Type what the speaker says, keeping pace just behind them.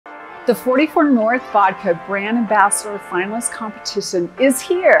The 44 North Vodka Brand Ambassador finalist competition is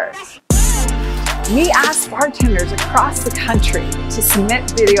here. We asked bartenders across the country to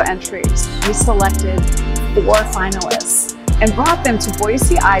submit video entries. We selected 4 finalists and brought them to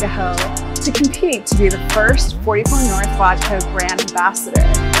Boise, Idaho to compete to be the first 44 North Vodka Brand Ambassador.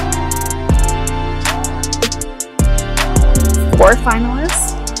 4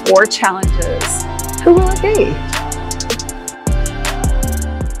 finalists, 4 challenges. Who will it be?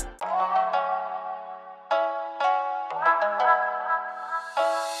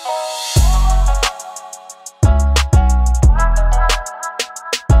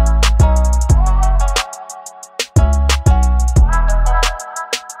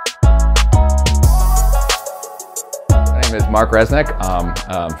 My name is Mark Resnick.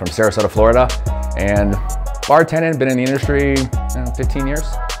 I'm from Sarasota, Florida, and bartending, been in the industry 15 years,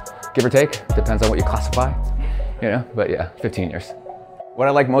 give or take. Depends on what you classify, but yeah, 15 years. What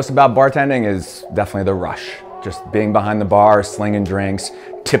I like most about bartending is definitely the rush. Just being behind the bar, slinging drinks,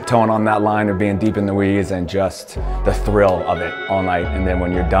 tiptoeing on that line of being deep in the weeds, and just the thrill of it all night. And then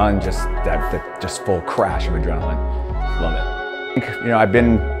when you're done, just that just full crash of adrenaline. Love it.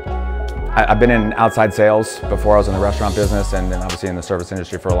 I've been in outside sales before I was in the restaurant business, and then obviously in the service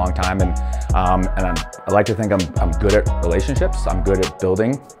industry for a long time. And I like to think I'm good at relationships. I'm good at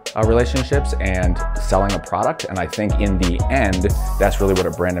building relationships and selling a product. And I think in the end, that's really what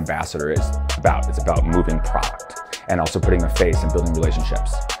a brand ambassador is about. It's about moving product and also putting a face and building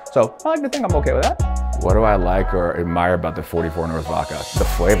relationships. So I like to think I'm okay with that. What do I like or admire about the 44 North Vodka? The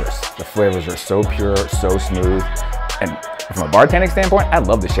flavors. The flavors are so pure, so smooth. And from a bartending standpoint, I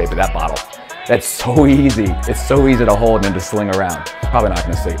love the shape of that bottle. That's so easy. It's so easy to hold and to sling around. Probably not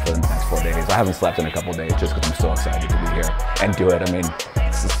gonna sleep for the next 4 days. I haven't slept in a couple days just because I'm so excited to be here and do it. I mean,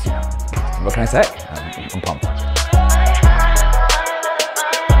 it's just, what can I say? I'm pumped.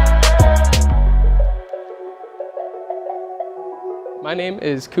 My name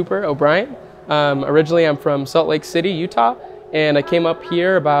is Cooper O'Brien. Originally, I'm from Salt Lake City, Utah, and I came up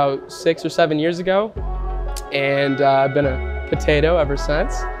here about 6 or 7 years ago, and I've been a potato ever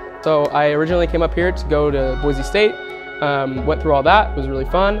since. So I originally came up here to go to Boise State, went through all that, it was really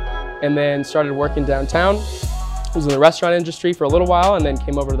fun, and then started working downtown. I was in the restaurant industry for a little while, and then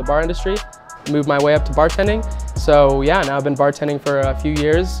came over to the bar industry, moved my way up to bartending. So yeah, now I've been bartending for a few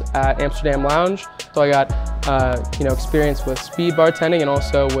years at Amsterdam Lounge. So I got experience with speed bartending and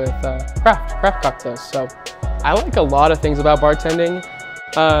also with craft cocktails. So I like a lot of things about bartending.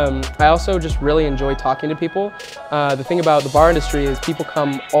 I also just really enjoy talking to people. The thing about the bar industry is people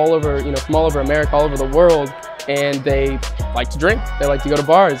come all over, from all over America, all over the world, and they like to drink. They like to go to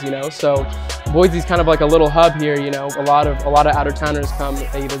bars, So Boise's kind of like a little hub here, A lot of out-of-towners come,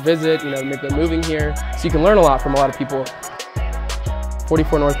 they either visit, maybe they're moving here, so you can learn a lot from a lot of people.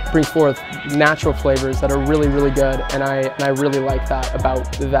 44 North brings forth natural flavors that are really, really good, and I really like that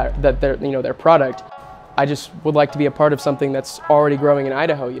about their product. I just would like to be a part of something that's already growing in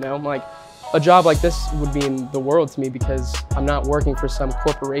Idaho, Like a job like this would mean the world to me because I'm not working for some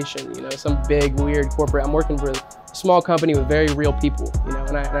corporation, some big, weird corporate. I'm working for a small company with very real people,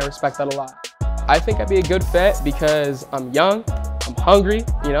 and I respect that a lot. I think I'd be a good fit because I'm young, I'm hungry,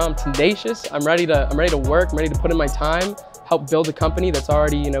 I'm tenacious, I'm ready to work, I'm ready to put in my time, help build a company that's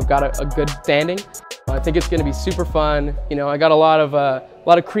already, got a good standing. I think it's going to be super fun. I got a lot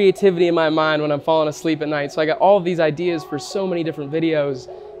of creativity in my mind when I'm falling asleep at night. So I got all of these ideas for so many different videos,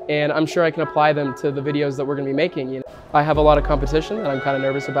 and I'm sure I can apply them to the videos that we're going to be making. I have a lot of competition that I'm kind of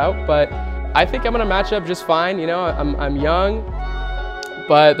nervous about, but I think I'm going to match up just fine. I'm young,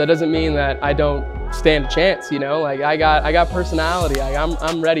 but that doesn't mean that I don't stand a chance. Like I got personality.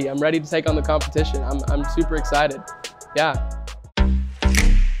 I'm ready. I'm ready to take on the competition. I'm super excited. Yeah.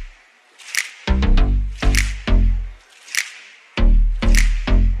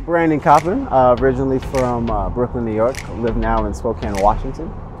 Brandon Coppin, originally from Brooklyn, New York. Live now in Spokane,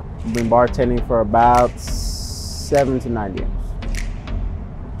 Washington. Been bartending for about 7 to 9 years.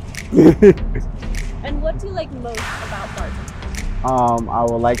 And what do you like most about bartending?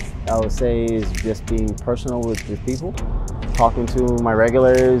 I would say is just being personal with people, talking to my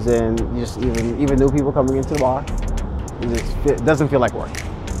regulars, and just even new people coming into the bar. It doesn't feel like work.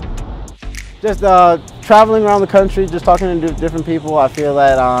 Just traveling around the country, just talking to different people. I feel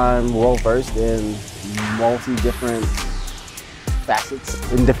that I'm well versed in different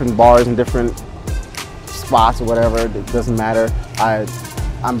facets, in different bars, in different spots or whatever. It doesn't matter.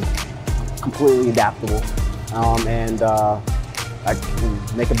 I'm completely adaptable, and I can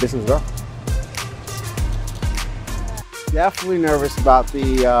make a business grow. Definitely nervous about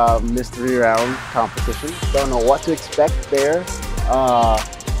the mystery round competition. Don't know what to expect there.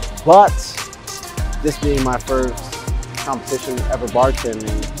 But this being my first competition ever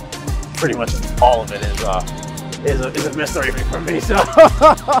bartending, pretty much all of it is a mystery for me. So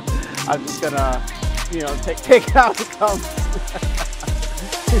I'm just gonna, you know, take it how it comes.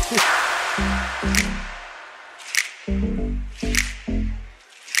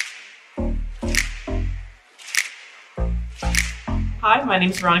 Hi, my name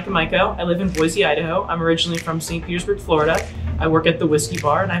is Veronica Maiko. I live in Boise, Idaho. I'm originally from St. Petersburg, Florida. I work at the Whiskey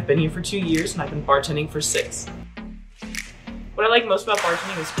Bar and I've been here for 2 years and I've been bartending for 6. What I like most about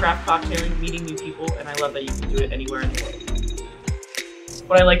bartending is craft cocktailing, meeting new people, and I love that you can do it anywhere in the world.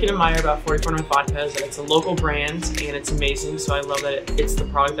 What I like and admire about 44 North Vodka is that it's a local brand and it's amazing, so I love that it's the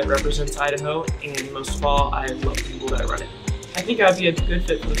product that represents Idaho, and most of all, I love the people that run it. I think I'd be a good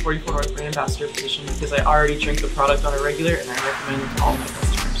fit for the 44 North Brand Ambassador position because I already drink the product on a regular and I recommend it to all my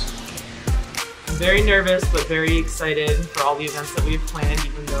customers. I'm very nervous but very excited for all the events that we have planned,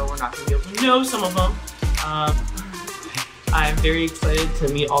 even though we're not going to be able to know some of them. I'm very excited to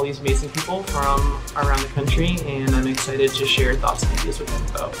meet all these amazing people from around the country, and I'm excited to share thoughts and ideas with them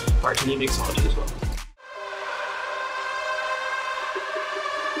about bartending and mixology as well.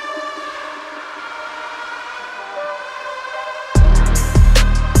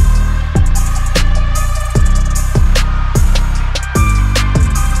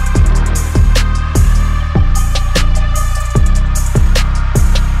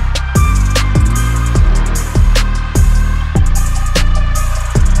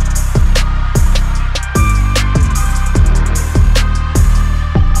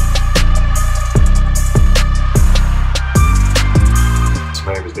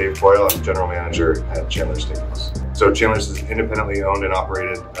 Boyle. I'm general manager at Chandler's Steakhouse. So Chandler's is an independently owned and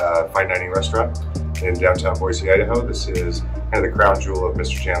operated fine dining restaurant in downtown Boise, Idaho. This is kind of the crown jewel of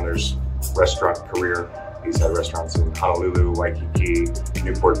Mr. Chandler's restaurant career. He's had restaurants in Honolulu, Waikiki,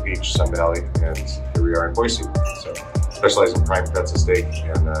 Newport Beach, Sun Valley, and here we are in Boise. So specialize in prime cuts of steak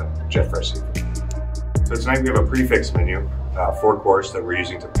and jet fresh seafood. So tonight we have a prefix menu, 4-course that we're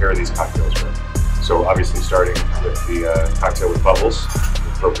using to pair these cocktails with. So obviously starting with the cocktail with bubbles,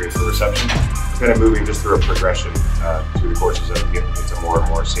 appropriate for reception, kind of moving just through a progression through the courses as we get into more and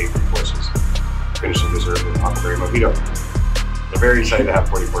more savory courses, finishing dessert with Huckleberry Mojito. We're very excited to have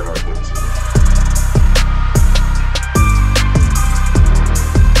 44 North here this evening.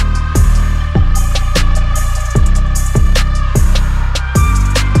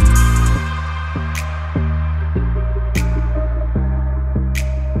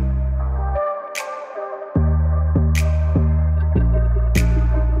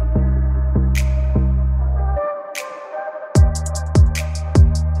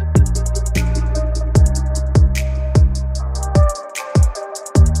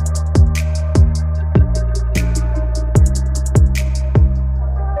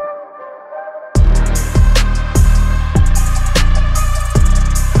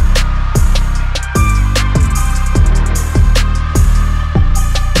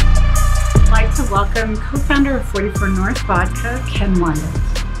 Welcome co-founder of 44 North Vodka, Ken London.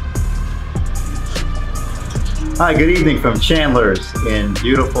 Hi, good evening from Chandler's in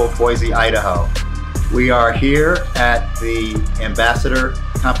beautiful Boise, Idaho. We are here at the Ambassador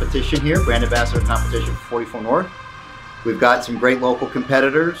competition here, Brand Ambassador competition for 44 North. We've got some great local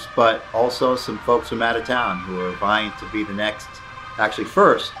competitors, but also some folks from out of town who are vying to be the next, actually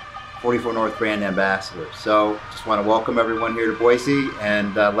first, 44 North Brand Ambassador. So just want to welcome everyone here to Boise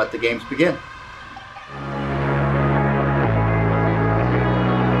and let the games begin.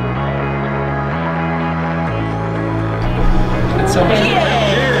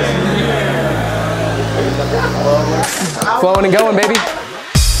 Flowing and going, baby.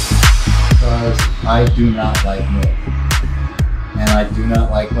 Because I do not like milk. And I do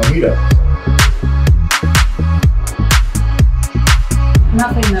not like mojito.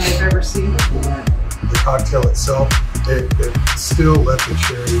 Nothing that I've ever seen before. The cocktail itself, it still let the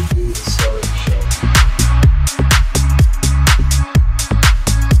cherry be the star of the show.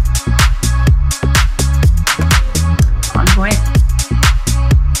 On point.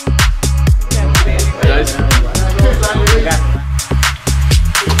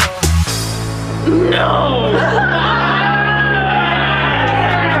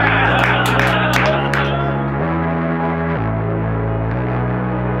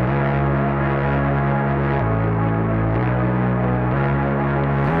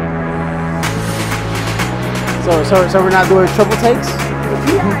 So we're not doing triple takes?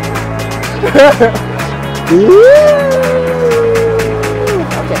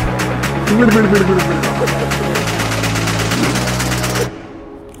 Okay.